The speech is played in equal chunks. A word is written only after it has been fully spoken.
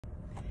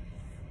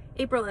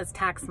April is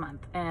tax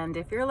month, and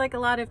if you're like a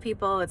lot of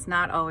people, it's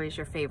not always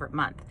your favorite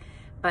month.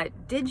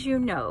 But did you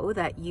know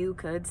that you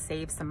could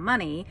save some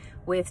money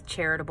with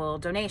charitable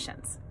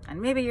donations?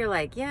 And maybe you're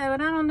like, yeah,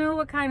 but I don't know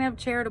what kind of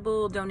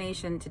charitable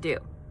donation to do.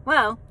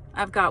 Well,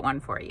 I've got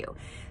one for you.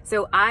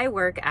 So I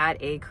work at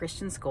a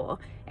Christian school,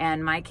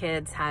 and my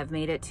kids have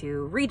made it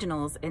to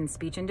regionals in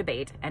speech and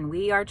debate, and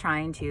we are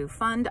trying to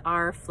fund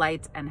our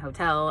flights and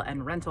hotel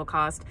and rental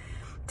cost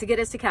to get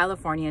us to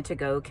California to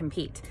go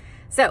compete.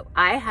 So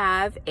I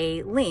have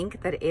a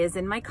link that is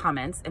in my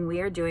comments, and we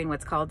are doing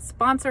what's called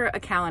Sponsor a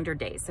Calendar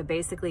Day. So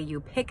basically you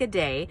pick a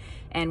day,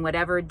 and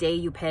whatever day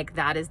you pick,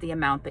 that is the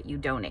amount that you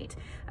donate.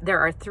 There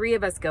are 3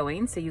 of us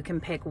going, so you can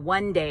pick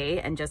one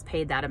day and just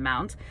pay that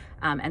amount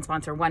and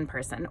sponsor one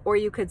person, or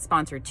you could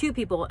sponsor 2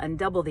 people and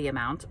double the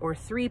amount, or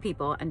 3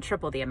 people and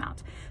triple the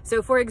amount.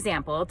 So for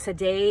example,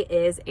 today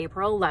is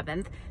April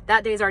 11th.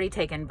 That day's already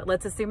taken, but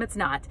let's assume it's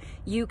not.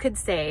 You could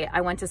say,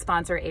 I want to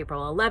sponsor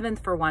April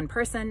 11th for one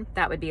person,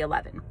 that would be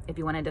 11. If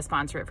you wanted to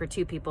sponsor it for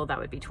 2 people, that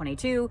would be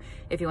 22.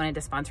 If you wanted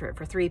to sponsor it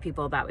for 3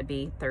 people, that would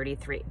be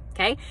 33,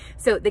 okay?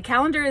 So the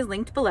calendar is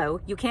linked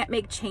below. You can't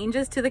make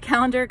changes to the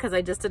calendar because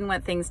I just didn't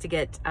want things to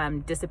get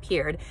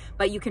disappeared,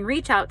 but you can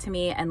reach out to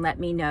me and let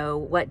me know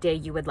what day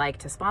you would like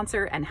to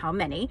sponsor and how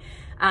many.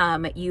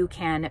 You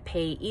can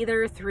pay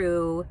either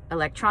through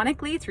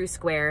electronically, through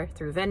Square,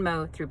 through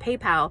Venmo, through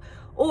PayPal,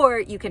 or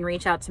you can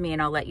reach out to me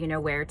and I'll let you know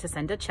where to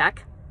send a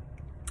check.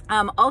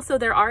 Also,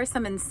 there are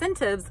some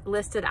incentives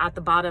listed at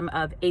the bottom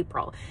of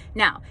April.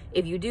 Now,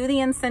 if you do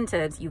the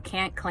incentives, you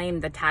can't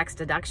claim the tax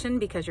deduction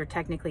because you're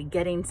technically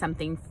getting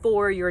something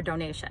for your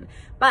donation.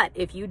 But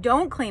if you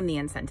don't claim the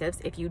incentives,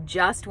 if you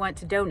just want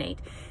to donate,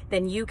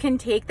 then you can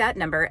take that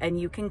number and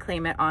you can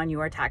claim it on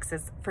your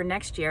taxes for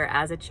next year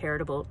as a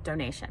charitable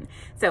donation.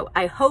 So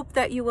I hope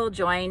that you will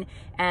join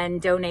and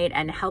donate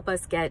and help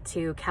us get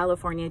to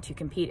California to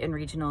compete in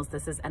regionals.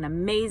 This is an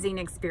amazing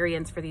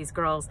experience for these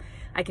girls.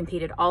 I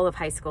competed all of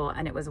high school,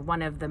 and it was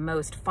one of the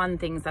most fun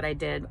things that I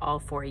did all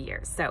 4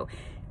 years. So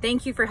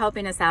thank you for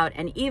helping us out.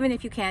 And even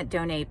if you can't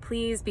donate,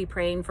 please be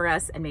praying for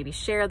us and maybe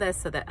share this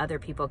so that other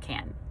people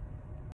can.